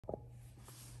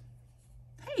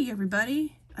Hey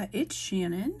everybody, it's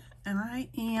Shannon, and I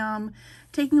am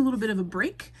taking a little bit of a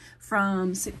break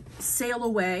from Sail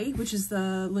Away, which is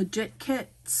the Legit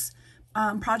Kits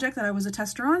project that I was a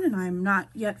tester on, and I'm not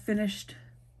yet finished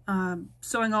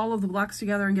sewing all of the blocks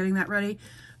together and getting that ready,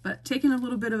 but taking a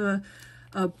little bit of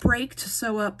a break to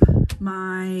sew up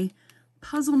my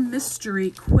Puzzle Mystery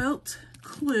Quilt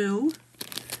Clue,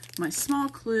 my small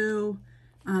clue.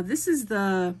 This is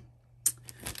the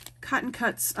Cotton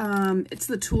Cuts, it's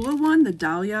the Tula one, the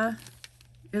Dahlia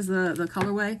is the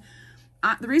colorway.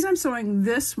 The reason I'm sewing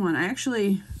this one, I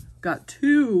actually got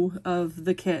two of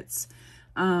the kits.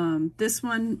 This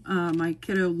one, my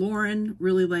kiddo Lauren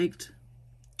really liked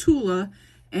Tula,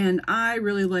 and I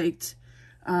really liked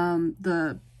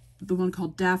the one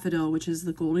called Daffodil, which is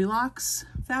the Goldilocks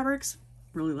fabrics.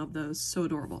 Really love those, so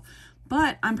adorable.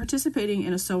 But I'm participating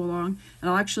in a sew along, and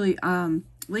I'll actually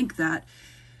link that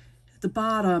at the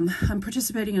bottom. I'm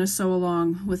participating in a sew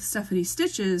along with Stephanie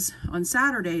Stitches on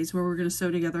Saturdays, where we're going to sew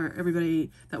together.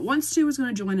 Everybody that wants to is going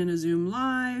to join in a Zoom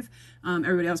live.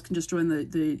 Everybody else can just join the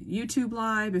YouTube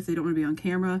live if they don't want to be on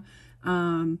camera.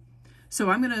 So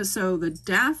I'm going to sew the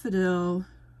Daffodil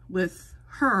with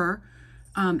her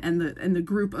and the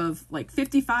group of like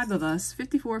 55 of us,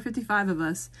 55 of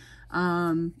us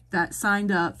that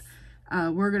signed up.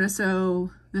 We're going to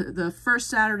sew the first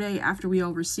Saturday after we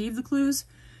all receive the clues.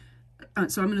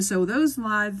 So I'm going to sew those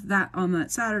live on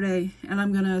that Saturday, and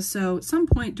I'm going to sew at some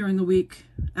point during the week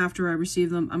after I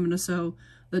receive them, I'm going to sew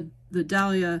the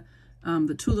Dahlia,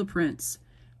 the Tula prints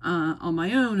on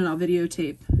my own, and I'll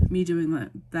videotape me doing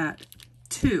that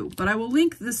too. But I will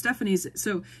link the Stephanie's,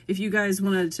 so if you guys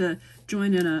wanted to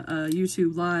join in a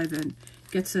YouTube live and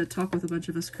get to talk with a bunch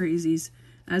of us crazies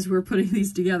as we're putting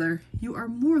these together, you are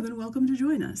more than welcome to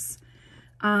join us.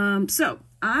 So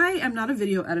I am not a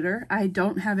video editor. I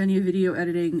don't have any video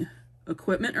editing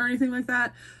equipment or anything like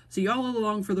that. So y'all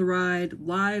along for the ride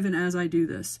live and as I do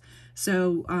this.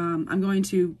 So you're going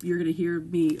to hear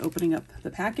me opening up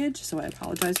the package. So I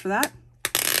apologize for that.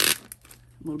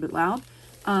 A little bit loud.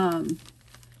 And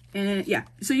yeah,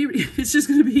 so it's just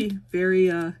going to be very,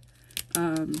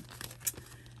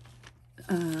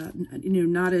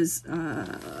 not as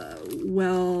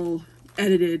well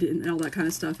edited and all that kind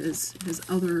of stuff as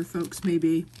other folks may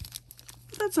be.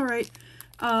 But that's all right.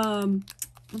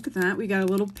 Look at that. We got a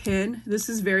little pin. This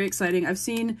is very exciting. I've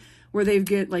seen where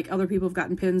other people have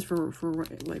gotten pins for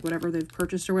like whatever they've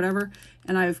purchased or whatever,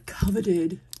 and I've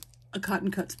coveted a Cotton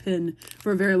Cuts pin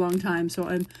for a very long time, so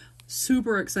I'm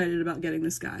super excited about getting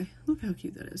this guy. Look how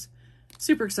cute that is.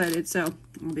 Super excited. So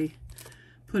I'll be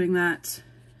putting that,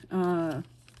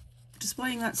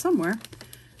 displaying that somewhere.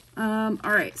 All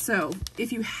right, so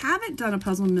if you haven't done a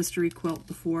Puzzle Mystery Quilt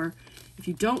before, if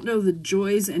you don't know the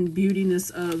joys and beautiness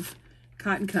of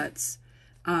Cotton Cuts,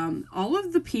 all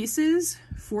of the pieces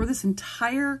for this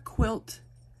entire quilt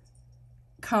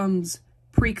comes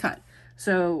pre-cut.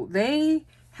 So they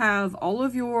have all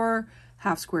of your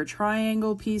half square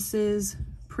triangle pieces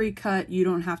pre-cut. You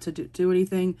don't have to do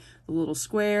anything. The little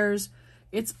squares,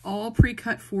 it's all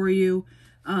pre-cut for you,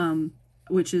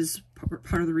 which is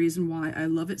part of the reason why I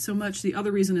love it so much. The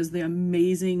other reason is the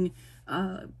amazing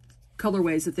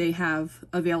colorways that they have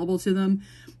available to them.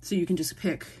 So you can just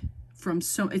pick from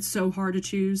it's so hard to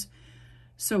choose.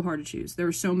 So hard to choose. There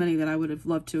are so many that I would have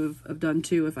loved to have done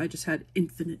too if I just had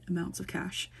infinite amounts of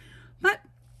cash. But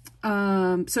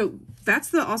so that's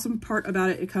the awesome part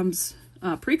about it. It comes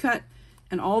pre-cut,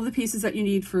 and all the pieces that you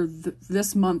need for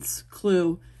this month's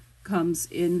clue comes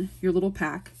in your little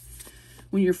pack.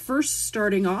 When you're first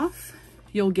starting off,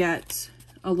 you'll get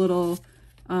a little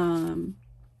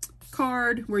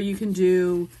card where you can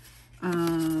do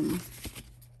a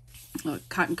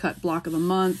Cotton Cut block of the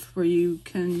month, where you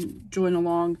can join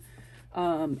along.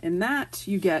 In that,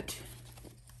 you get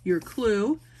your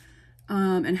clue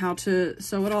and how to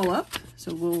sew it all up.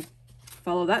 So we'll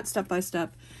follow that step by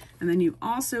step. And then you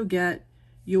also get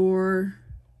your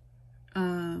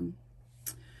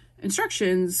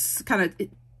instructions, kind of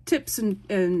tips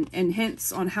and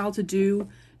hints on how to do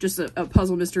just a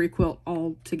Puzzle Mystery Quilt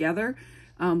all together,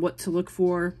 what to look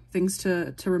for, things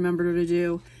to remember to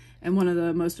do. And one of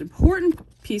the most important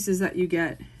pieces that you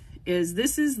get is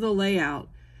this is the layout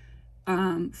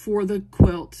for the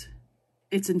quilt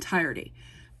its entirety.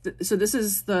 So this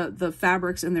is the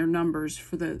fabrics and their numbers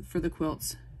for the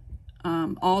quilts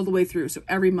all the way through, so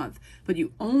every month, but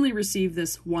you only receive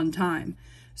this one time.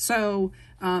 So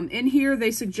in here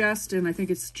they suggest, and I think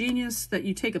it's genius, that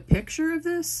you take a picture of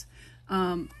this.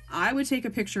 I would take a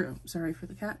picture, sorry for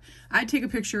the cat. I'd take a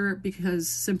picture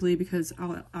simply because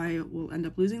I will end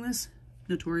up losing this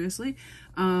notoriously.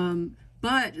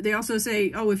 But they also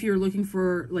say, oh, if you're looking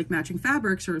for like matching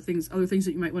fabrics or things, other things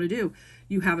that you might want to do,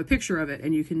 you have a picture of it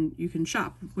and you can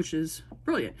shop, which is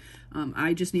brilliant.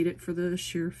 I just need it for the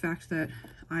sheer fact that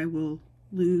I will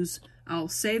lose. I'll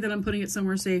say that I'm putting it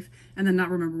somewhere safe and then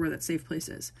not remember where that safe place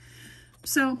is.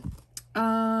 So,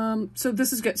 so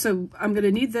this is good. So I'm going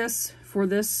to need this for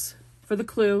the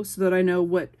clue so that I know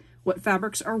what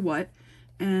fabrics are what,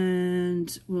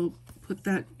 and we'll put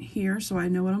that here so I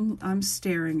know what I'm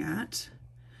staring at.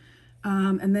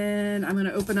 And then I'm going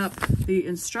to open up the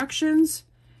instructions,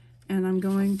 and I'm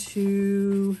going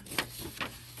to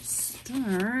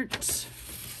start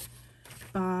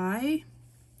by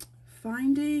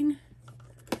finding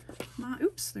my,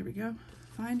 oops, there we go.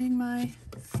 Finding my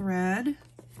thread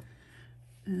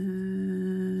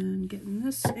and getting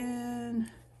this in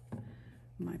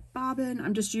my bobbin.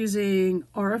 I'm just using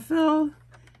Aurifil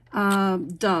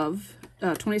Dove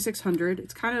 2600.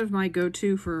 It's kind of my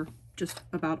go-to for just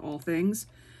about all things.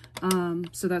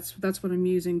 So that's what I'm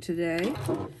using today.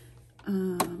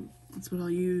 That's what I'll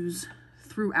use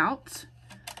throughout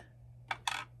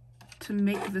to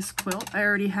make this quilt. I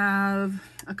already have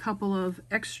a couple of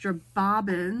extra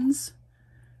bobbins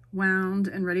wound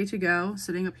and ready to go,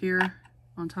 sitting up here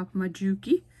on top of my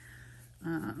Juki.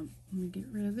 Let me get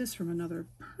rid of this from another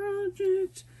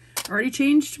project. Already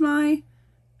changed my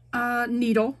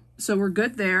needle, so we're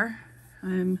good there.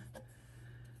 I'm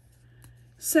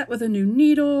set with a new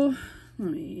needle.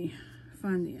 Let me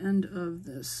find the end of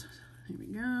this. Here we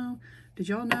go. Did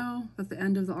y'all know that the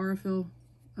end of the Aurifil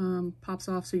pops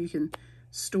off so you can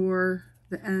store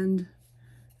the end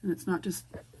and it's not just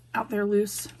out there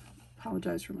loose?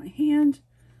 Apologize for my hand.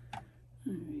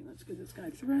 All right, let's get this guy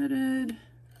threaded.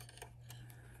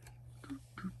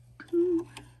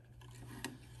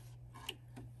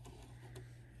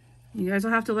 You guys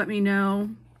will have to let me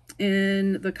know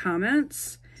in the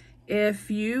comments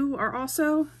if you are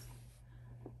also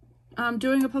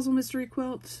doing a puzzle mystery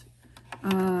quilt,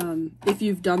 if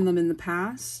you've done them in the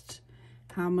past,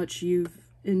 how much you've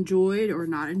enjoyed or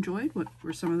not enjoyed, what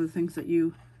were some of the things that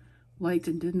you liked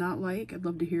and did not like. I'd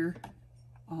love to hear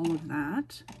all of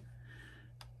that.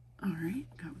 All right,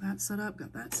 got that set up,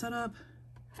 got that set up.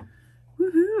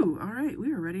 Woohoo! All right,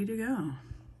 we are ready to go.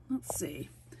 Let's see.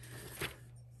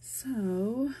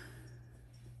 So,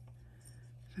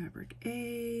 fabric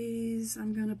A's,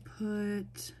 I'm gonna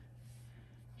put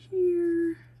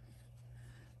here.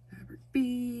 Fabric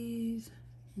B's,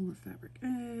 more fabric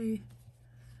A.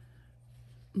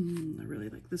 I really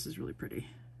like, this is really pretty.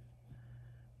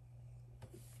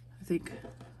 I think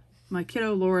my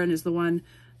kiddo Lauren is the one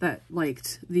that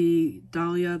liked the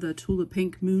Dahlia, the Tula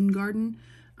Pink Moon Garden.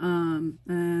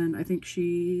 And I think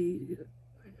she,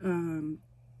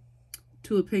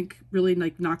 Tula Pink really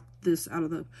like knocked this out of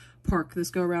the park this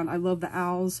go around. I love the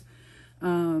owls.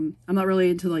 I'm not really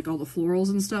into like all the florals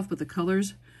and stuff, but the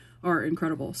colors are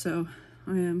incredible. So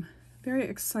I am very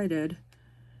excited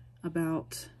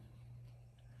about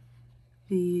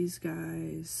these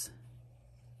guys,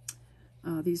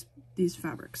 these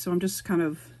fabrics. So I'm just kind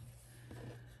of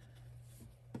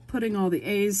putting all the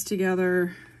A's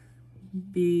together,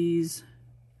 B's,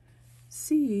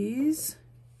 C's,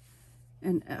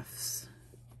 and F's.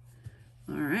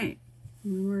 All right,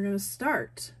 and then we're gonna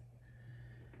start.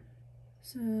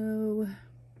 So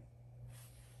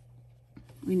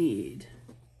we need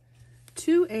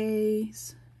 2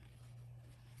 A's.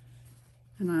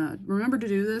 And remember to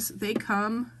do this. They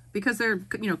come, because they're,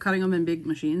 you know, cutting them in big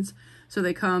machines, so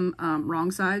they come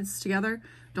wrong sides together.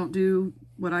 Don't do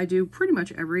what I do pretty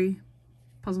much every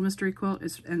puzzle mystery quilt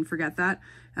is, and forget that,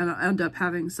 and I'll end up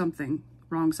having something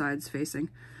wrong sides facing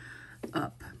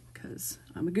up because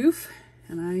I'm a goof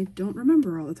and I don't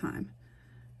remember all the time.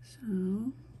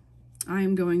 So I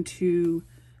am going to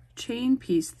chain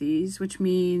piece these, which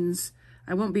means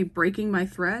I won't be breaking my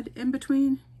thread in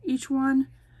between each one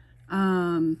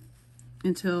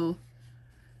until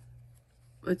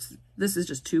this is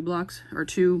just 2 blocks or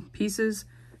 2 pieces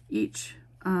each.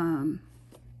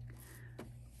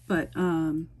 But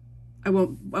I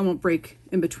won't break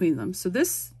in between them. So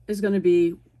this is going to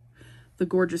be the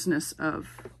gorgeousness of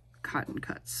cotton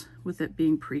cuts with it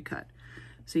being pre-cut.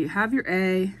 So you have your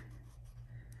A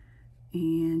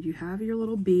and you have your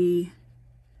little B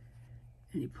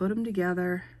and you put them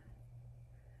together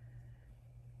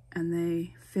and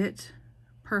they fit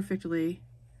perfectly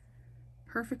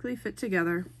fit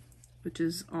together, which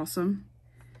is awesome.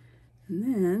 And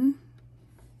then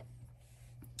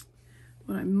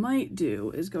what I might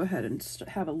do is go ahead and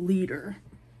have a leader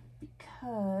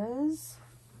because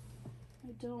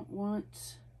I don't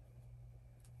want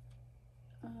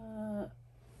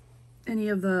any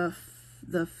of the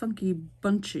the funky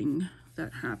bunching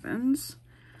that happens.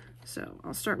 So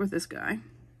I'll start with this guy.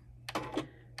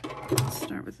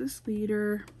 Start with this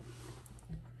leader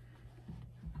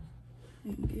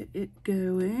and get it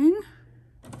going.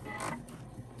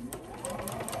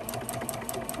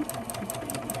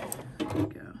 There we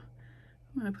go.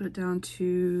 I'm gonna put it down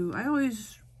to, I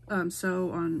always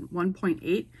sew on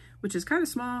 1.8, which is kind of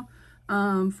small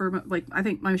for, like, I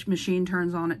think my machine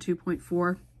turns on at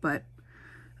 2.4, but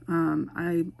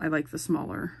I like the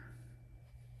smaller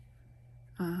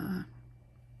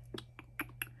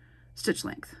stitch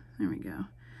length. There we go.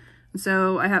 And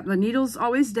so I have the needles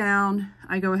always down.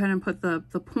 I go ahead and put the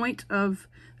point of,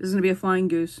 this is gonna be a flying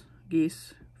goose,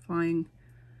 flying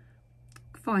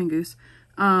goose.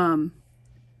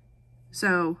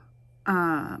 So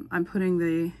I'm putting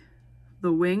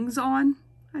the wings on,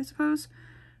 I suppose,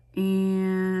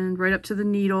 and right up to the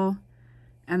needle.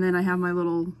 And then I have my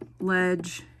little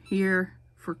ledge here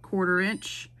for 1/4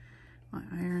 inch. My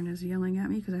iron is yelling at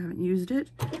me because I haven't used it.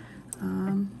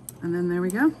 And then there we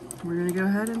go. We're gonna go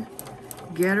ahead and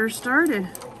get her started.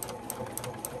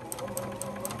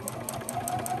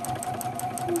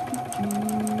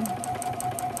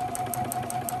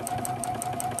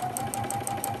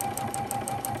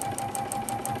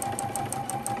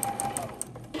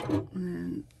 And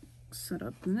then set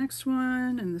up the next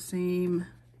one in the same,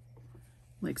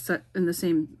 like set in the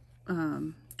same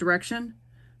direction.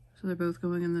 So they're both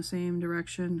going in the same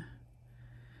direction.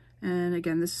 And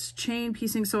again, this is chain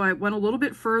piecing, so I went a little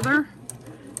bit further,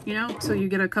 you know, so you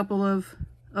get a couple of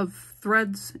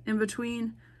threads in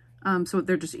between. So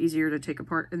they're just easier to take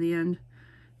apart in the end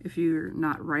if you're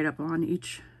not right up on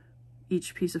each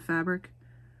piece of fabric.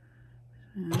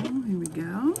 So here we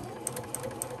go.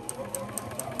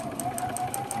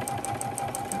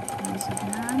 This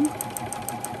again.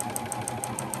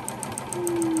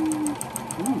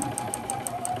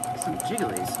 Some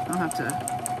jigglies. I'll have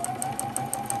to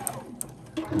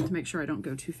make sure I don't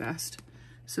go too fast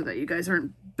so that you guys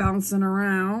aren't bouncing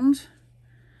around.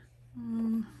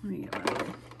 Let me get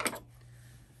my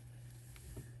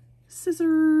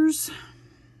scissors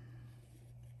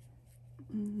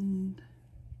and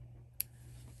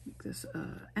make this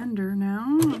ender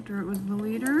now after it was the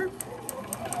leader.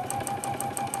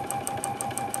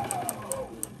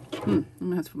 I'm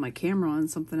gonna have to put my camera on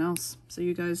something else so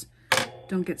you guys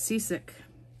don't get seasick.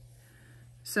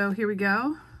 So here we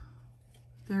go.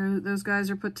 Those guys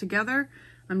are put together.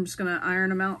 I'm just gonna iron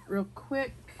them out real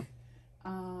quick.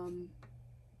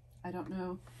 I don't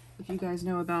know if you guys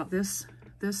know about this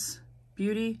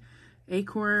beauty,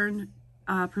 Acorn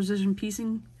precision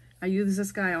piecing. I use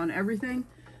this guy on everything.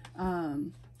 So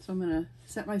I'm gonna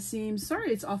set my seams.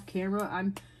 Sorry it's off camera.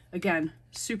 I'm, again,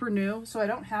 super new, so I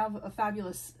don't have a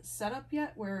fabulous setup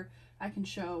yet where I can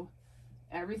show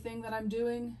everything that I'm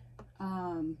doing.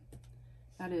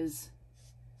 That is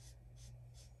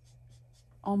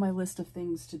on my list of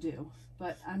things to do,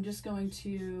 but I'm just going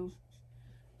to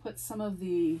put some of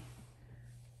the,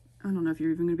 I don't know if you're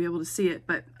even going to be able to see it,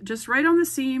 but just right on the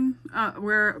seam,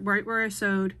 right where I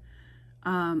sewed,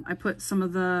 I put some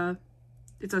of the,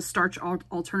 it's a starch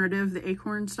alternative, the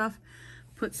Acorn stuff.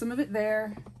 Put some of it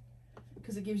there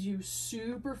because it gives you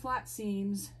super flat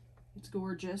seams. It's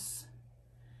gorgeous.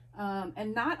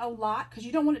 And not a lot, because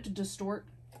you don't want it to distort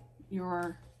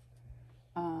your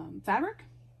fabric.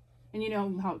 And you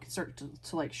know how it can start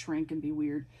to like shrink and be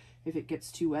weird if it gets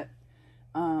too wet.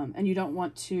 And you don't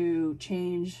want to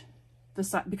change the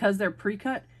size, because they're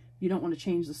pre-cut, you don't want to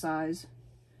change the size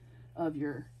of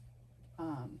your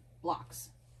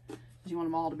blocks. Because you want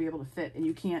them all to be able to fit, and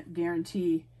you can't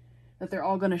guarantee that they're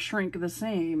all going to shrink the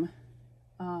same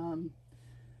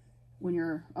when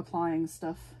you're applying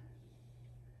stuff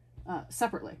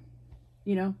separately.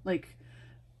 You know, like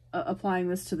applying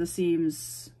this to the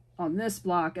seams on this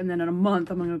block, and then in a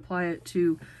month I'm going to apply it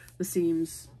to the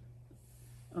seams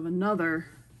of another.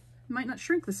 It might not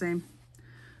shrink the same.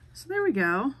 So there we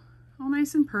go, all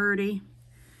nice and pretty.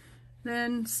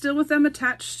 Then, still with them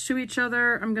attached to each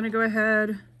other, I'm going to go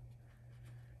ahead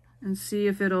and see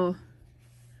if it'll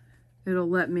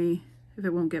let me, if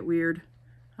it won't get weird.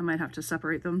 I might have to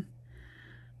separate them,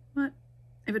 but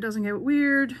if it doesn't get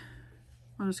weird,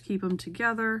 I'll just keep them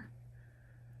together.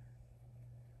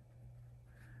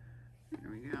 There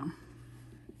we go.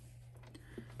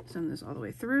 Send this all the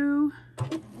way through.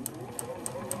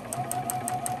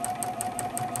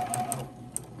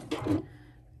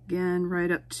 Again, right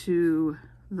up to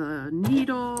the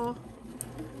needle.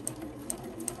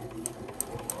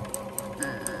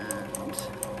 And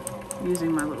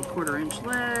using my little 1/4 inch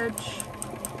ledge.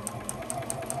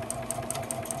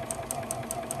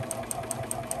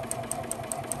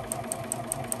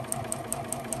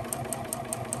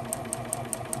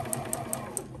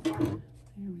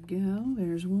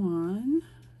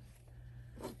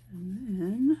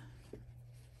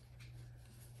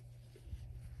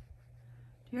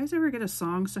 guys ever get a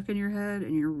song stuck in your head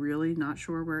and you're really not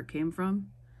sure where it came from?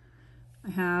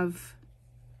 I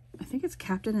think it's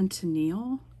Captain and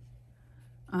Tennille.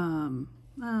 I'm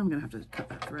gonna have to cut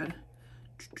that thread.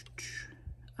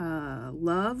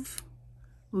 Love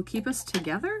Will Keep Us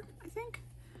Together, I think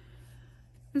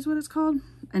is what it's called.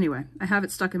 Anyway, I have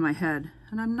it stuck in my head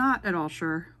and I'm not at all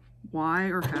sure why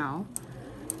or how.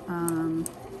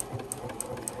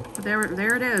 But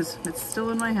there it is. It's still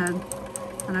in my head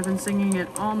and I've been singing it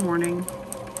all morning.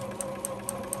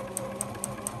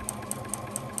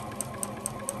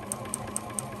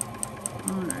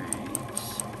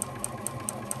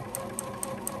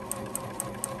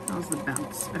 How's the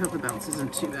bounce? I hope the bounce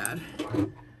isn't too bad.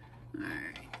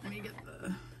 Alright, let me get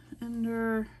the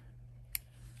ender.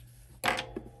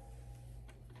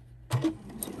 Do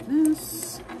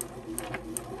this.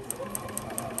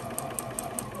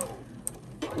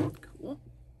 Cool.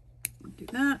 Do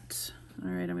that.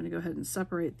 Alright, I'm going to go ahead and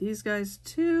separate these guys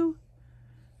too.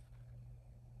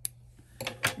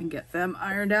 And get them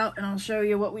ironed out, and I'll show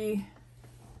you what we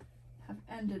have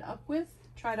ended up with.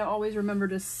 Try to always remember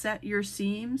to set your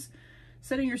seams.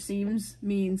 Setting your seams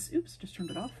means, oops, just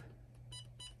turned it off.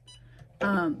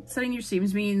 Setting your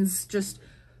seams means just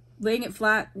laying it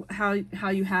flat how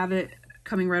you have it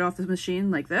coming right off the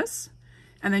machine like this.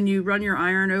 And then you run your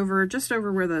iron over, just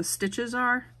over where the stitches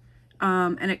are.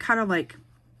 And it kind of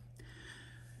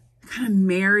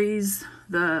marries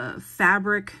the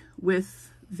fabric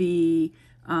with the,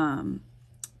 oh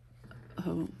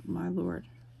my Lord,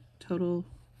 total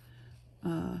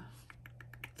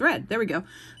thread. There we go.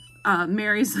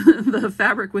 Marries the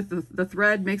fabric with the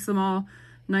thread, makes them all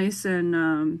nice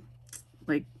and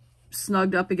like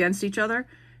snugged up against each other.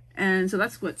 And so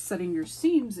that's what setting your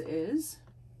seams is.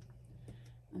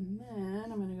 And then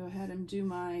I'm going to go ahead and do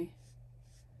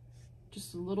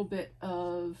just a little bit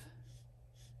of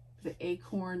the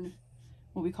acorn,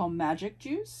 what we call magic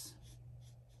juice.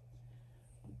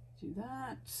 Do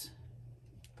that.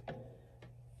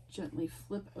 Gently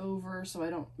flip over so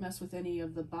I don't mess with any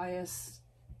of the bias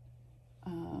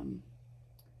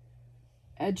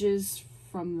edges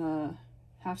from the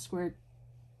half square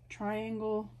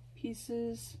triangle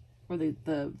pieces, or the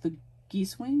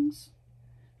goose wings.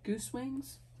 Goose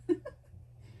wings,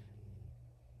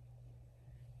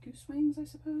 I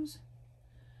suppose.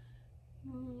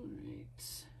 All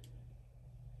right.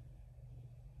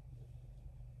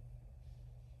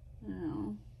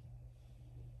 Now,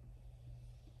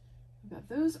 I've got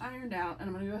those ironed out, and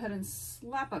I'm going to go ahead and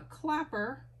slap a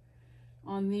clapper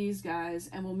on these guys,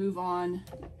 and we'll move on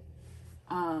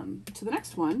to the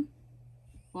next one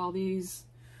while these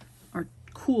are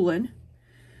cooling.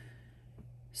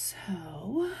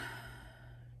 So,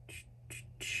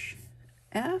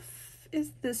 F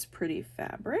is this pretty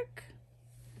fabric.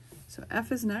 So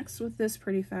F is next with this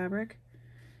pretty fabric,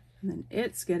 and then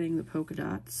it's getting the polka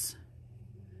dots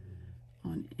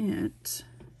on it.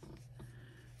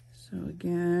 So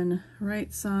again,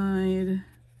 right side,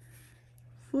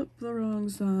 flip the wrong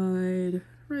side,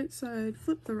 right side,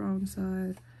 flip the wrong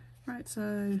side, right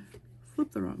side,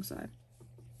 flip the wrong side.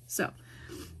 So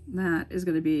that is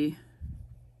going to be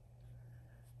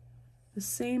the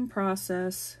same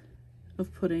process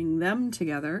of putting them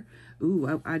together.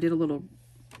 Ooh, I did a little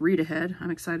read ahead.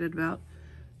 I'm excited about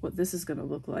what this is going to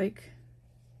look like.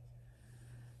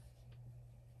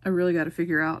 I really got to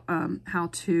figure out how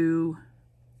to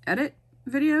edit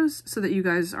videos so that you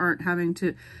guys aren't having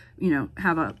to,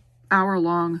 have a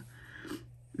hour-long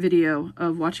video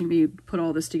of watching me put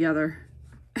all this together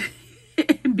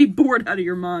and be bored out of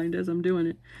your mind as I'm doing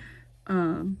it.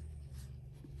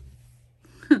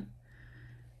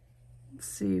 Let's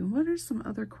see, what are some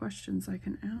other questions I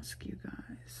can ask you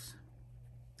guys?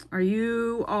 Are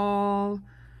you all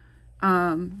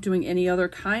doing any other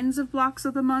kinds of blocks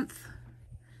of the month?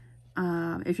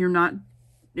 If you're not,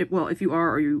 well, if you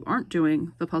are or you aren't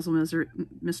doing the puzzle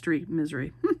mystery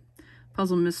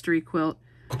quilt,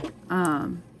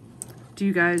 do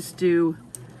you guys do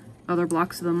other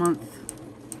blocks of the month?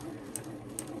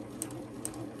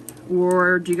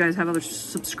 Or do you guys have other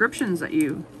subscriptions that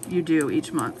you do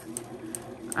each month?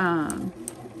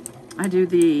 I do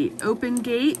the Open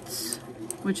Gate,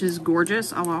 which is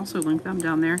gorgeous. I'll also link them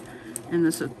down there in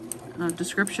this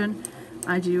description.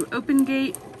 I do Open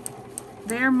Gate,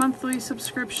 their monthly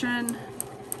subscription,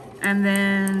 and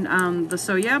then the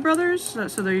Soya Brothers, so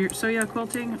they're Soya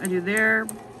Quilting. I do their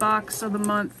box of the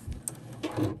month.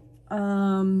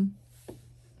 I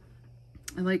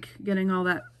like getting all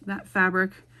that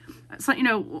fabric. It's like,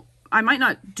 I might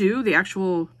not do the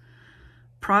actual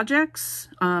projects.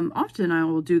 Often I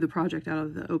will do the project out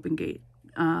of the Open Gate,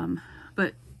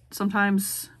 but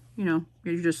sometimes you know,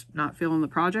 you're just not feeling the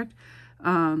project.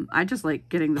 I just like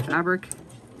getting the fabric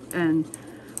and,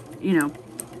 you know,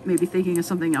 maybe thinking of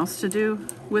something else to do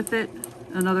with it.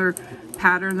 Another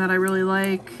pattern that I really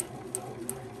like,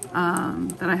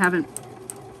 that I haven't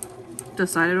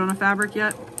decided on a fabric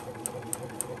yet.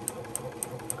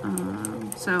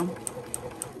 So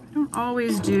I don't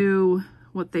always do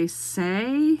what they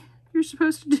say you're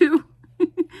supposed to do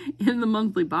in the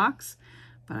monthly box,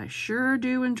 but I sure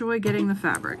do enjoy getting the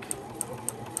fabric.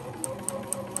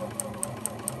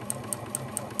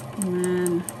 And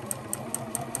then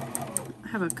I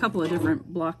have a couple of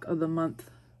different block of the month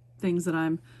things that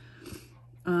I'm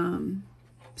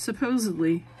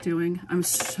supposedly doing. I'm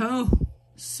so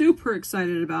super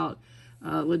excited about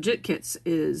Legit Kits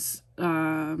is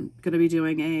going to be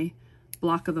doing a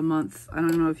block of the month. I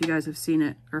don't know if you guys have seen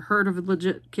it or heard of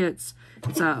Legit Kits.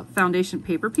 It's a foundation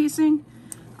paper piecing,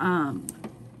 and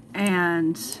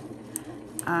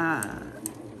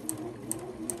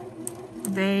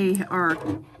they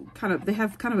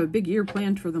have kind of a big year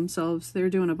planned for themselves. They're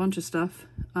doing a bunch of stuff,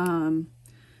 and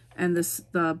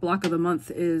the block of the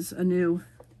month is a new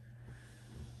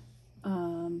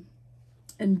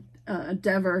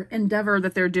endeavor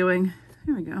that they're doing.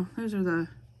 Here we go. Those are the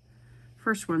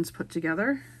first ones put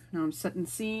together. Now I'm setting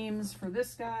seams for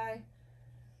this guy.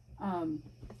 But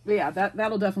yeah,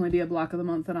 that'll definitely be a block of the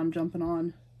month that I'm jumping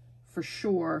on for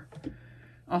sure.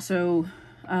 Also,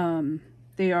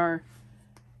 they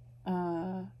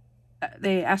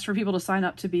asked for people to sign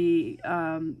up to be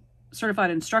certified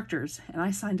instructors, and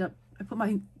I signed up. I put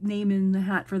my name in the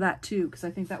hat for that too, because I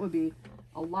think that would be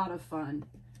a lot of fun.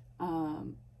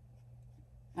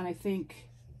 And I think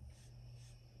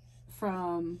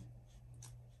from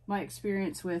my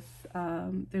experience with,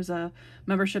 there's a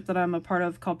membership that I'm a part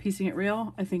of called Piecing It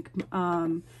Real. I think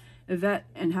Yvette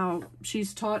and how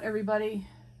she's taught everybody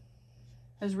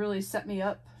has really set me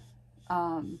up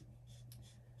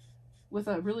with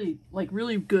a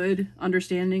really good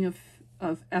understanding of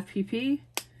FPP.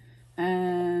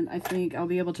 And I think I'll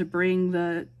be able to bring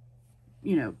the,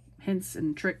 you know, hints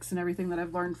and tricks and everything that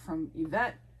I've learned from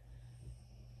Yvette.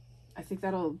 I think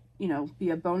that'll, you know, be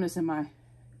a bonus in my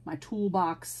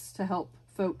toolbox to help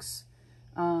folks,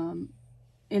 in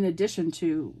addition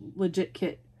to Legit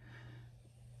Kit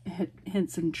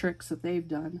hints and tricks that they've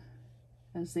done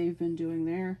as they've been doing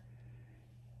their,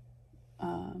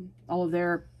 all of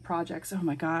their projects. Oh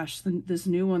my gosh, this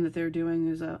new one that they're doing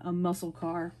is a muscle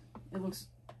car. It looks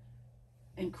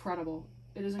incredible.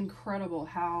 It is incredible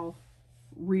how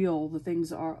real the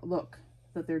things look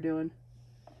that they're doing.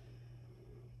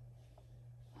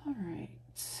 All right,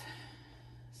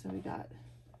 so we got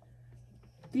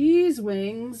these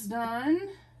wings done.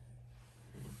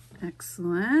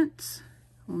 Excellent.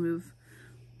 We'll move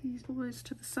these boys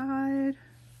to the side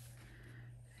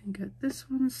and get this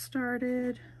one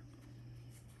started.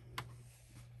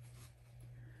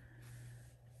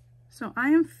 So I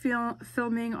am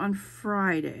filming on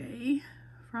Friday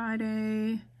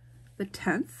the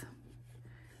 10th,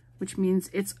 which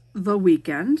means it's the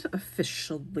weekend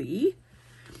officially.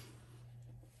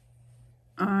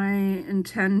 I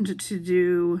intend to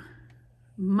do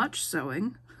much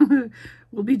sewing.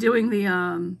 We'll be doing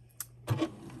the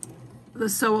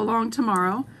sew along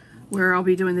tomorrow, where I'll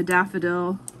be doing the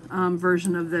daffodil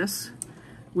version of this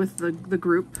with the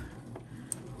group.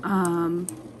 And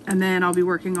then I'll be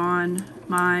working on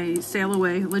my Sail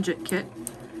Away Legit Kit.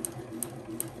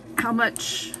 How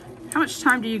much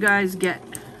time do you guys get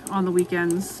on the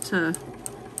weekends to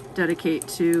dedicate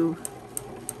to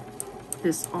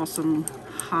this awesome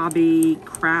hobby,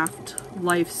 craft,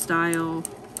 lifestyle?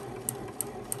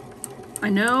 I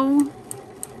know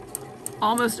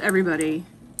almost everybody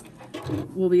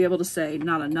will be able to say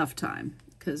not enough time,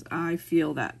 because I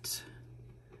feel that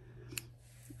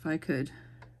if I could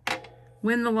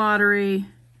win the lottery,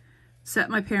 set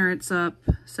my parents up,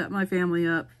 set my family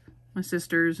up, my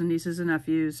sisters and nieces and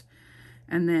nephews,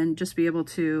 and then just be able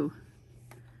to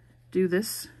do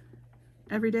this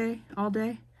every day, all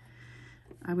day,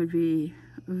 I would be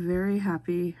a very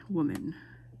happy woman.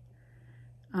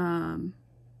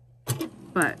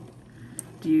 But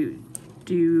do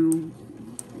you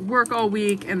work all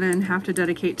week and then have to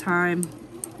dedicate time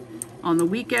on the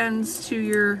weekends to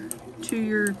your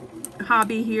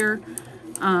hobby here?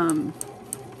 Do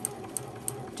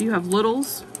you have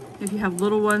littles? If you have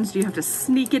little ones, do you have to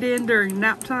sneak it in during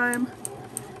nap time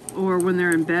or when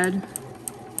they're in bed?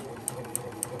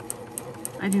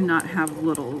 I do not have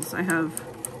littles. I have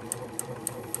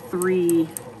 3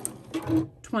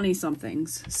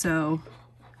 20-somethings. So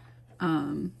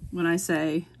when I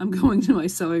say I'm going to my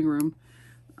sewing room,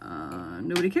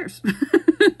 nobody cares.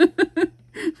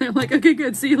 They're like, okay,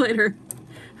 good, see you later.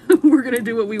 We're gonna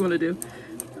do what we want to do.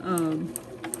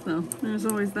 So there's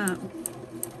always that.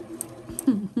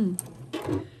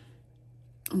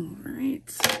 All right,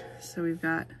 so we've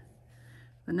got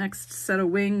the next set of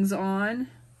wings on.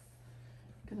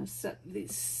 Gonna set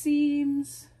these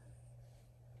seams.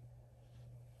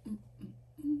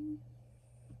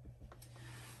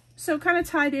 So kind of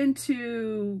tied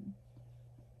into,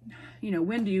 you know,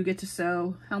 when do you get to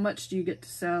sew? How much do you get to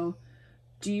sew?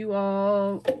 Do you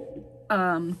all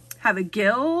have a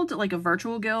guild, like a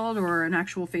virtual guild or an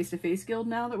actual face-to-face guild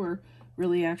now that we're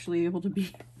really actually able to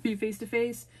be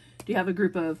face-to-face? Do you have a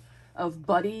group of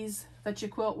buddies that you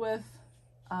quilt with?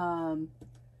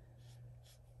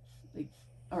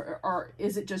 Or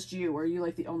is it just you? Or are you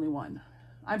like the only one?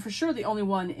 I'm for sure the only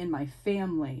one in my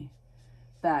family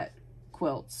that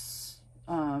quilts.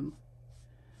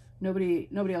 Nobody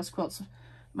else quilts.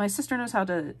 My sister knows how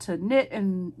to knit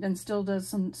and still does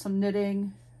some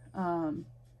knitting.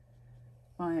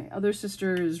 My other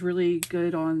sister is really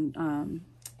good on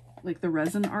like the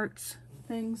resin arts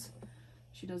things.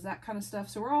 She does that kind of stuff.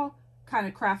 So we're all kind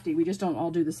of crafty. We just don't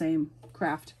all do the same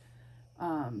craft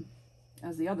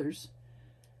as the others.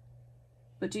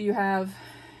 But do you have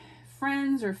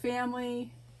friends or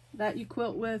family that you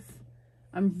quilt with?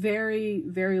 I'm very,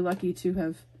 very lucky to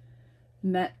have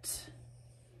met,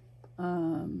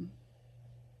 I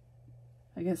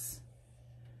guess,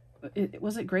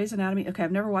 was it Grey's Anatomy? Okay,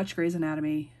 I've never watched Grey's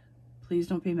Anatomy. Please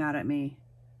don't be mad at me.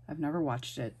 I've never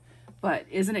watched it. But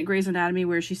isn't it Grey's Anatomy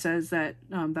where she says that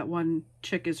that one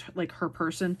chick is like her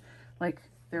person? Like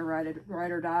they're ride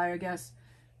or die, I guess.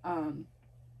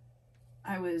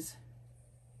 I was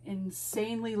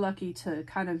insanely lucky to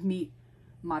kind of meet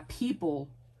my people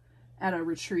at a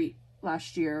retreat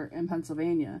last year in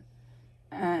Pennsylvania,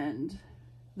 and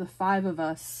the 5 of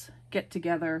us get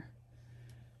together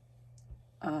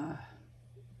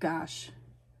gosh,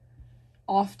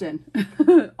 often.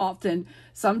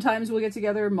 Sometimes we'll get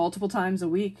together multiple times a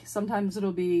week. Sometimes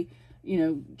it'll be, you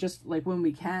know, just like when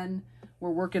we can. We're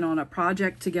working on a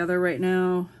project together right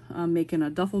now. I'm making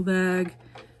a duffel bag.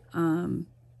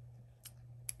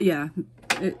 Yeah,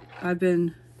 I've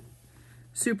been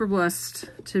super blessed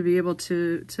to be able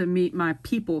to meet my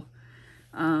people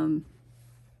and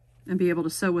be able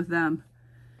to sew with them.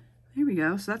 There we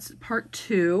go. So that's part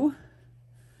 2.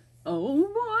 Oh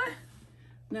boy.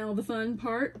 Now the fun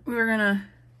part. We're gonna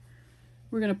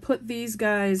put these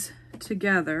guys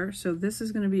together. So this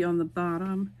is gonna be on the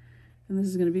bottom and this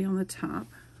is gonna be on the top.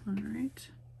 All right.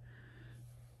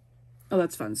 Oh,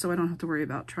 that's fun. So I don't have to worry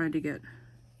about trying to get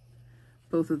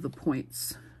both of the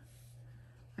points.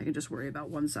 I can just worry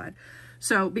about one side.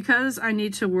 So because I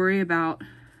need to worry about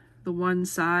the one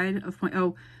side of point,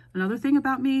 oh, another thing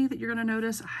about me that you're gonna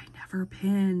notice, I never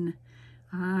pin.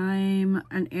 I'm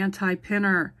an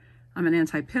anti-pinner. I'm an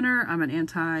anti-pinner. I'm an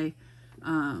anti-clipper.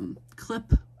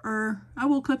 I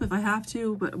will clip if I have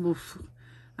to, but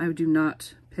I do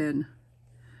not pin.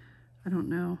 I don't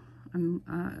know. I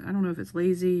don't know if it's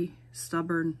lazy,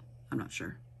 stubborn. I'm not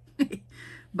sure.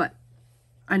 But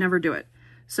I never do it.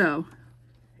 So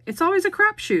it's always a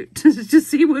crapshoot to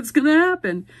see what's going to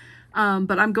happen.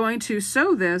 But I'm going to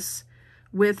sew this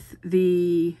with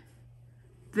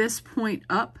this point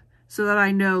up so that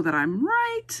I know that I'm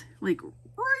right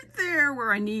there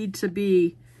where I need to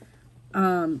be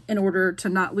in order to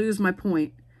not lose my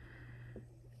point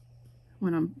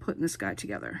when I'm putting this guy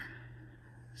together.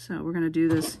 So we're going to do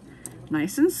this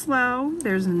nice and slow.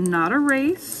 There's not a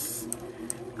race.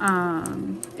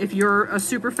 If you're a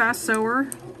super fast sewer,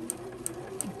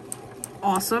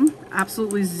 awesome.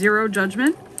 Absolutely zero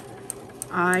judgment.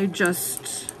 I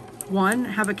just, 1,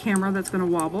 have a camera that's going to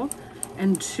wobble,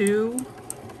 and 2,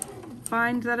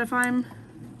 find that if I'm,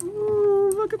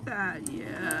 ooh, look at that,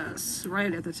 yes,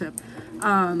 right at the tip,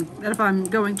 that if I'm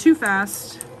going too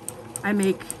fast, I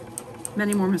make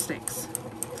many more mistakes.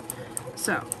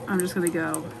 So I'm just going to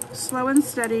go slow and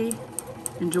steady,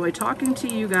 enjoy talking to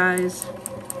you guys,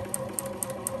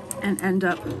 and end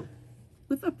up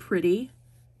with a pretty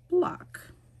block.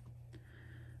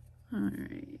 All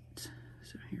right,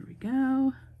 so here we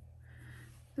go.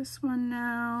 This one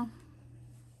now.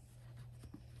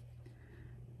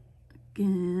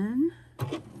 Again,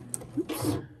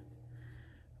 oops,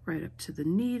 right up to the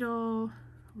needle,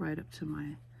 right up to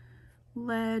my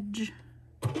ledge,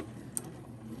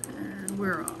 and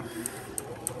we're off.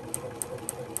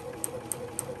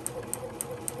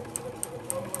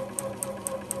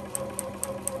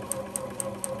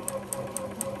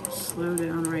 Slow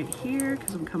down right here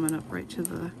because I'm coming up right to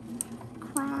the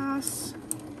cross.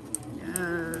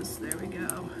 Yes, there we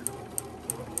go.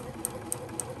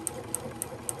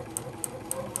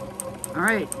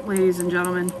 right, ladies and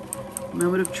gentlemen,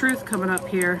 moment of truth coming up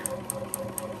here.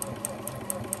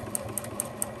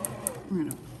 I'm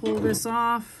gonna pull this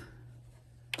off.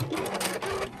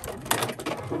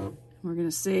 We're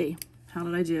gonna see, how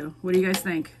did I do? What do you guys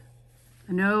think?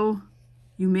 I know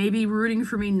you may be rooting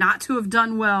for me not to have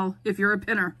done well if you're a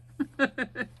pinner.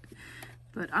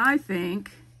 But I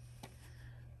think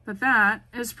that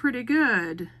is pretty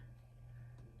good.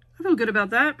 I feel good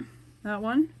about that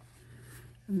one.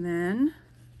 And then,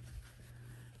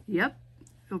 yep,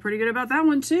 feel pretty good about that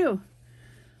one too.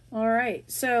 All right,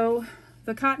 so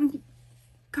the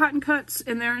cotton cuts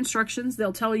in their instructions,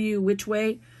 they'll tell you which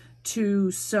way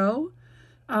to sew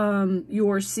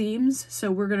your seams.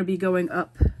 So we're going to be going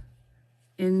up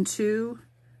into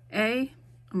A.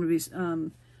 I'm going to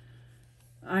be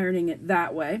ironing it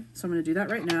that way. So I'm going to do that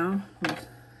right now.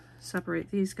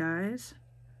 Separate these guys.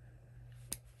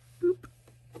 Boop.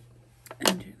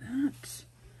 And do that.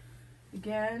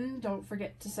 Again, don't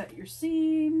forget to set your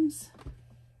seams.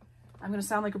 I'm going to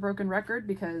sound like a broken record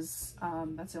because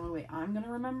that's the only way I'm going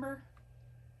to remember,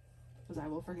 because I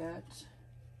will forget.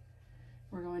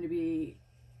 We're going to be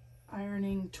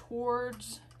ironing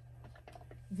towards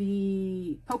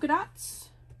the polka dots.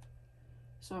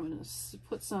 So I'm going to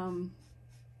put some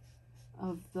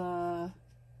of the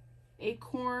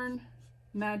acorn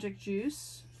magic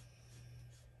juice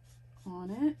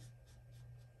on it.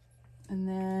 And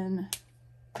then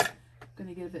I'm going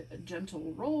to give it a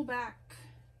gentle roll back.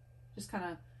 Just kind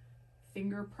of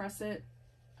finger press it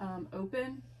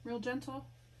open real gentle.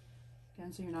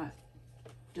 Again, so you're not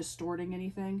distorting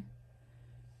anything.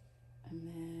 And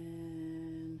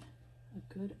then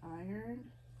a good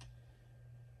iron.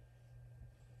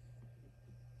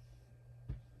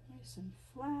 Nice and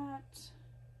flat.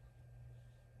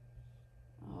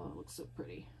 Oh, it looks so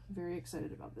pretty. I'm very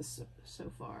excited about this so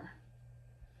far.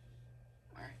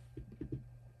 All right.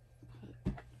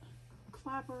 Put a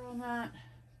clapper on that.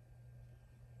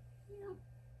 Yep.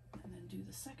 And then do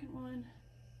the second one.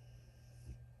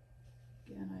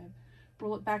 Again, I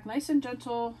roll it back nice and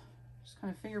gentle. Just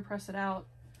kind of finger press it out.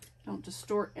 Don't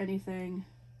distort anything.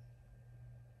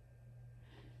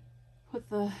 Put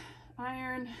the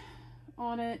iron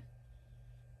on it.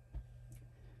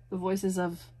 The voices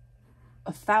of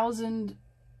 1,000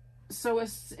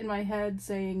 sewists in my head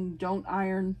saying, don't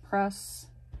iron press.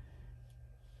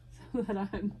 So that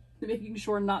I'm making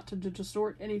sure not to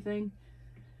distort anything.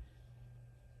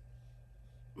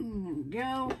 There we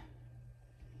go.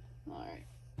 All right,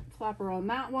 flapper on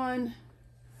that one.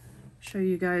 Show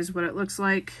you guys what it looks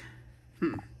like.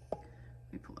 Let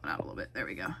me pull it out a little bit. There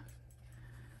we go.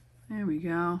 There we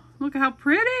go. Look how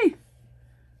pretty.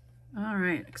 All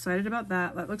right, excited about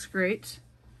that. That looks great.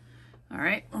 All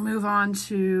right, we'll move on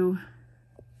to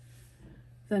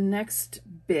the next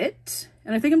bit.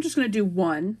 And I think I'm just gonna do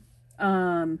one.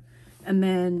 And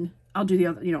then I'll do the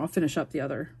other, I'll finish up the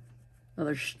other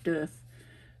stuff.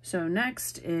 So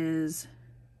next is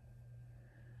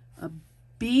a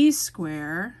B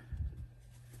square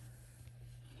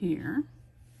here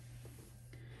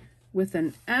with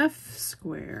an F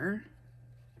square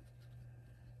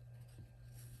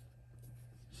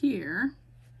here.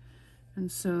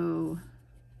 And so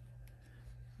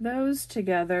those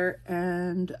together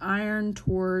and iron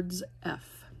towards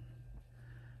F.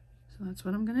 So that's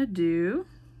what I'm gonna do.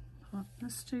 Put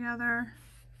this together.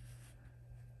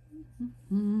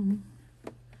 And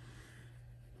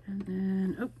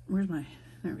then, oh, where's my,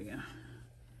 there we go.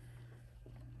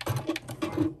 Get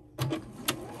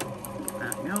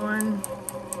that going.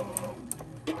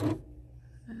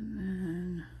 And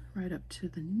then right up to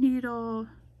the needle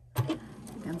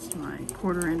against my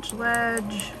 1/4 inch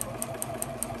ledge.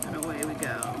 And away we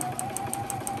go.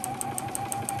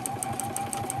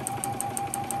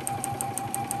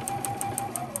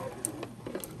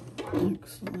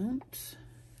 Excellent.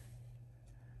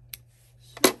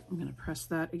 So I'm going to press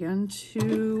that again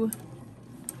to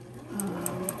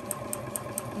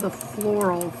the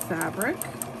floral fabric.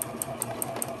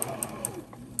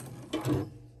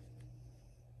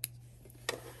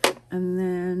 And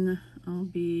then I'll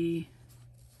be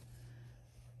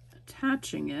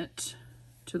attaching it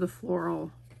to the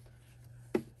floral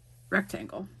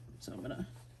rectangle. So I'm going to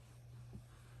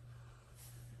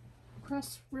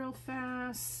press real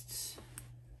fast.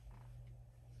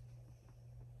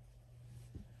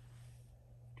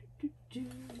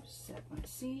 Set my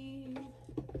seam.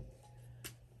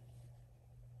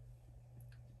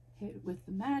 Hit it with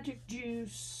the magic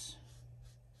juice.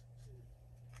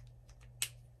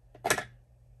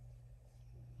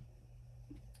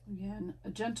 Again, a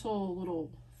gentle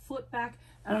little flip back.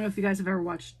 I don't know if you guys have ever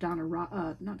watched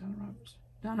Donna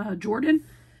Jordan.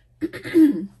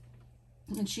 And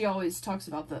she always talks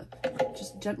about the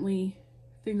just gently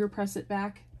finger press it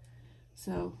back.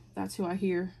 So that's who I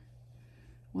hear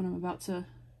when I'm about to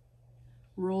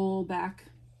roll back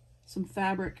some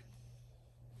fabric.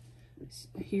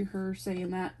 I hear her saying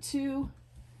that too.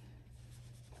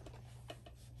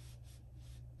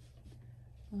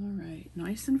 All right,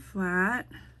 nice and flat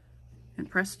and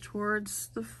press towards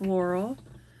the floral.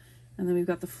 And then we've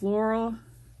got the floral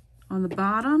on the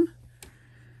bottom,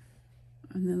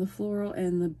 and then the floral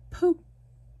and the oh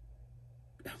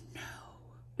no.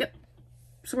 Yep.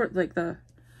 Sort of like the,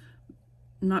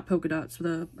 not polka dots,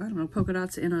 the, I don't know, polka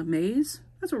dots in a maze.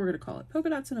 That's what we're going to call it. Polka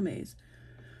dots in a maze.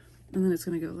 And then it's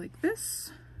going to go like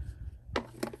this.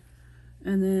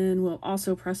 And then we'll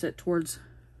also press it towards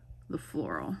the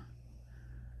floral.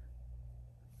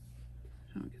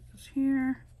 So I'll get this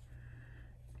here,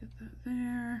 get that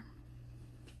there.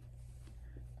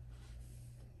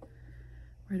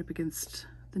 Right up against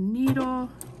the needle.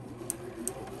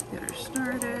 Get her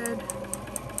started.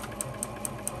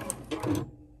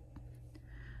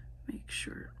 Make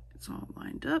sure it's all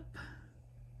lined up.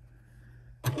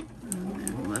 And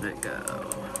then let it go.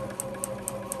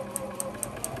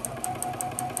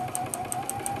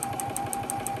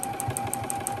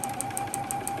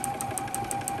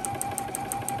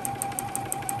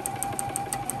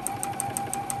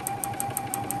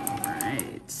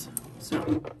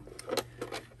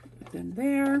 Then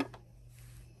there,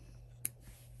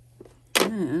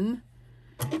 and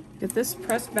get this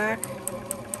pressed back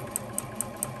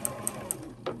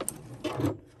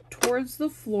towards the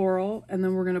floral, and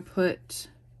then we're going to put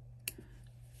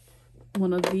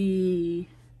one of the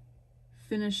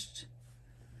finished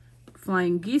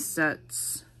flying geese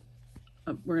sets.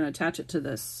 We're going to attach it to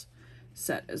this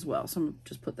set as well, so I'm going to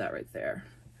just put that right there.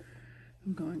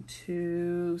 I'm going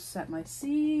to set my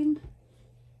seam.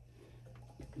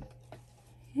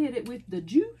 Hit it with the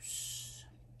juice.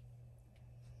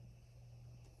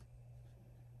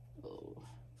 Oh,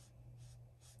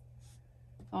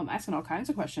 I'm asking all kinds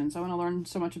of questions. I want to learn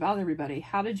so much about everybody.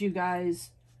 How did you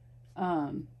guys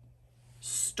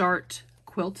start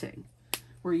quilting?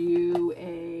 Were you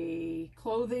a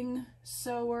clothing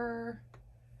sewer?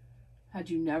 Had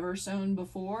you never sewn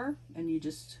before and you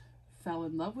just fell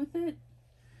in love with it?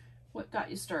 What got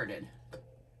you started?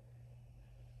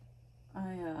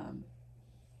 I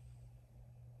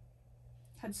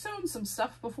had sewn some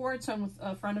stuff before. I'd sewn with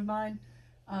a friend of mine.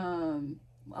 A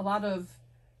lot of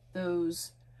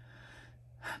those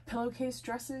pillowcase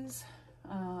dresses,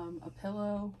 a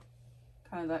pillow,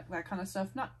 kind of that kind of stuff.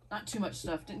 Not too much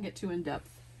stuff. Didn't get too in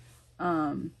depth.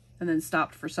 And then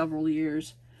stopped for several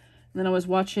years. And then I was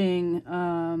watching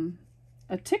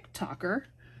a TikToker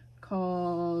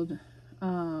called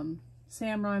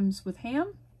Sam Rhymes with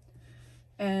Ham,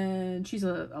 and she's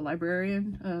a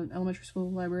librarian, an elementary school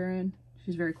librarian.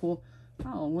 She's very cool.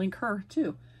 I'll link her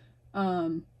too.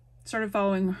 Started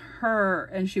following her,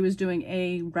 and she was doing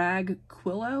a rag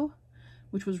quillo,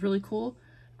 which was really cool.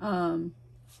 And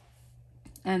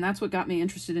that's what got me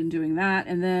interested in doing that.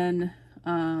 And then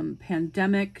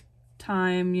pandemic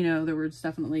time, you know, there was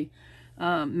definitely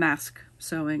mask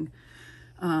sewing.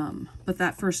 But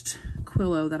that first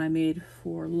quillo that I made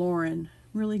for Lauren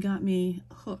really got me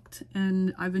hooked,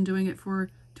 and I've been doing it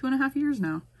for 2.5 years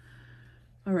now.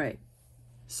 All right.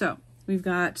 So we've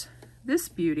got this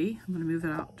beauty. I'm going to move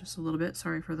it out just a little bit.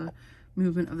 Sorry for the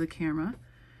movement of the camera.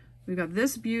 We've got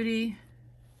this beauty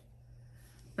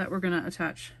that we're going to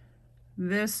attach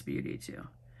this beauty to.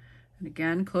 And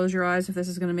again, close your eyes if this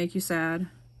is going to make you sad.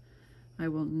 I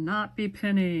will not be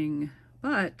pinning,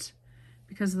 but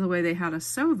because of the way they had us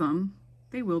sew them,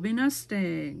 they will be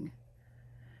nesting.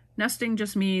 Nesting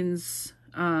just means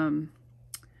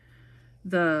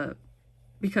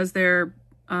because they're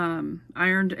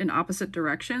ironed in opposite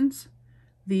directions,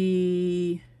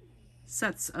 the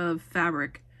sets of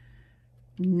fabric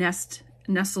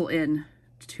nestle in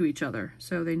to each other.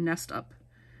 So they nest up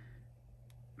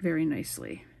very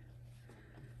nicely.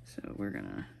 So we're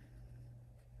gonna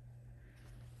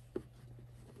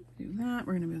do that.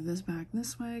 We're gonna move this back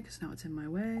this way because now it's in my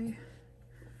way.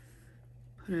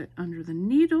 Put it under the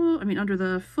needle, under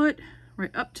the foot,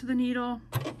 right up to the needle.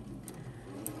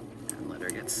 And let her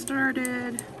get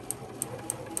started.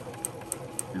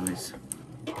 Always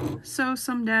sew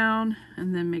some down,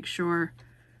 and then make sure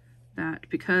that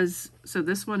so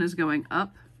this one is going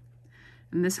up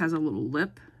and this has a little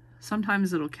lip.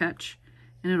 Sometimes it'll catch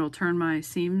and it'll turn my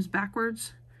seams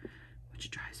backwards, which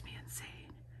drives me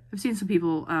insane. I've seen some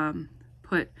people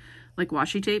put like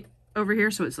washi tape over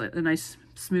here so it's like a nice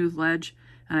smooth ledge,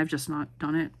 and I've just not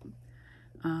done it.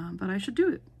 But I should do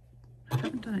it. I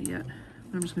haven't done it yet.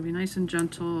 I'm just gonna be nice and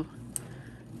gentle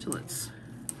till it's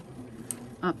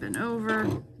up and over.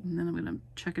 And then I'm gonna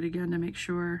check it again to make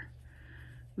sure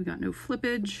we got no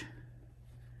flippage.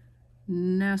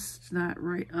 Nest that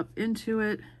right up into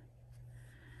it.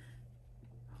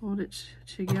 Hold it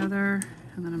together.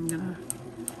 And then I'm gonna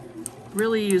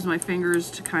really use my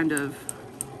fingers to kind of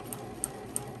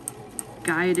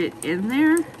guide it in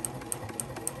there.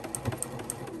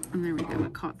 And there we go,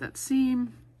 it caught that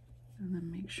seam. And then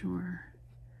make sure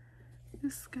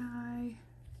this guy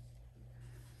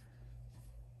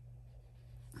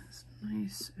is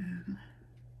nice and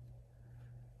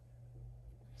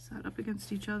set up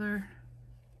against each other.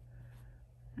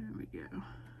 There we go.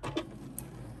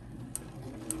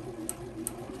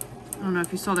 I don't know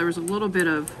if you saw, there was a little bit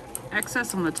of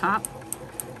excess on the top,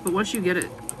 but once you get it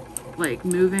like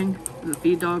moving, the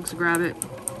feed dogs grab it,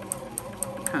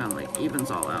 kind of like evens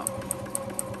all out.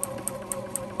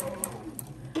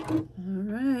 All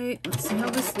right, let's see how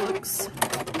this looks.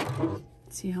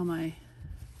 Let's see how my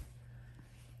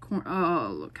corn,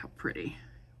 oh, look how pretty.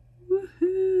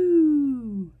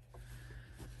 Woohoo!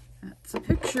 That's a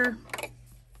picture.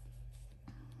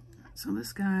 So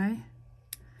this guy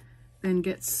then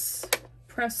gets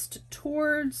pressed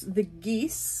towards the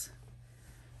geese.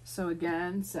 So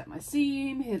again, set my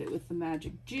seam, hit it with the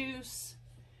magic juice,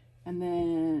 and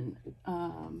then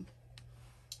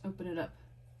open it up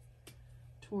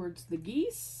towards the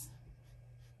geese,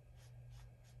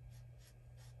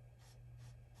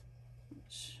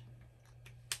 which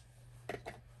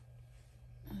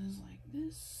is like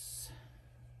this.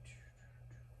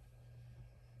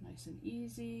 Nice and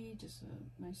easy, just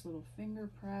a nice little finger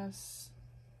press.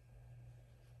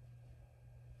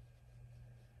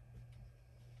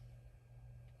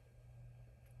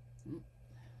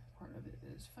 Part of it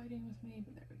is fighting with me,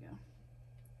 but there we go.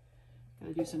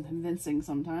 Gotta do some convincing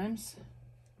sometimes,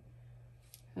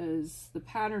 because the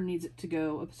pattern needs it to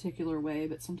go a particular way,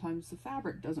 but sometimes the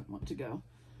fabric doesn't want to go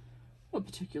a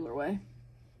particular way.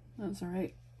 That's all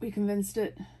right. We convinced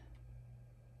it.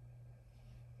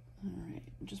 All right,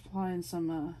 I'm just applying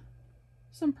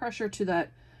some pressure to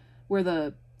that where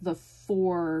the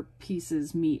four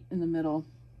pieces meet in the middle.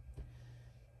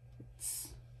 It's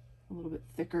a little bit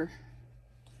thicker,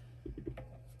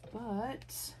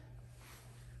 but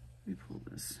let me pull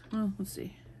this. Well, let's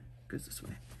see. It goes this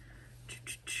way.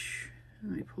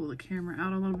 Let me pull the camera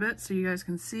out a little bit so you guys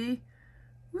can see.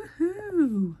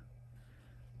 Woohoo!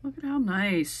 Look at how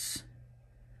nice.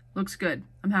 Looks good.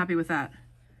 I'm happy with that.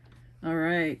 All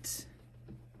right.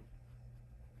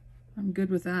 I'm good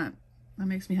with that. That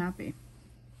makes me happy.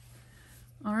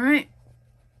 All right.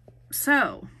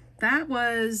 So that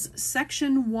was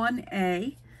section 1A.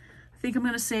 I think I'm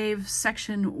going to save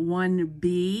section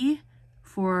 1B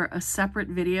for a separate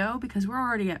video because we're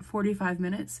already at 45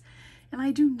 minutes and I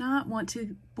do not want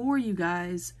to bore you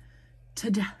guys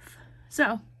to death.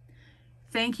 So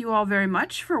thank you all very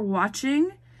much for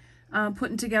watching.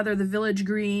 Putting together the Village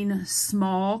Green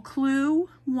Small Clue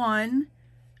 1,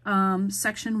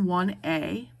 section 1A.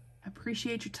 I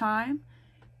appreciate your time.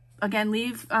 Again,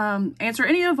 answer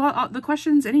any of the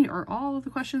questions, any or all of the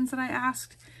questions that I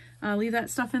asked. Leave that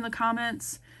stuff in the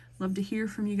comments. Love to hear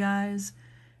from you guys.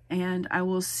 And I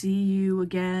will see you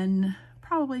again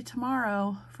probably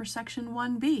tomorrow for section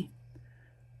 1B.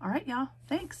 All right, y'all.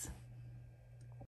 Thanks.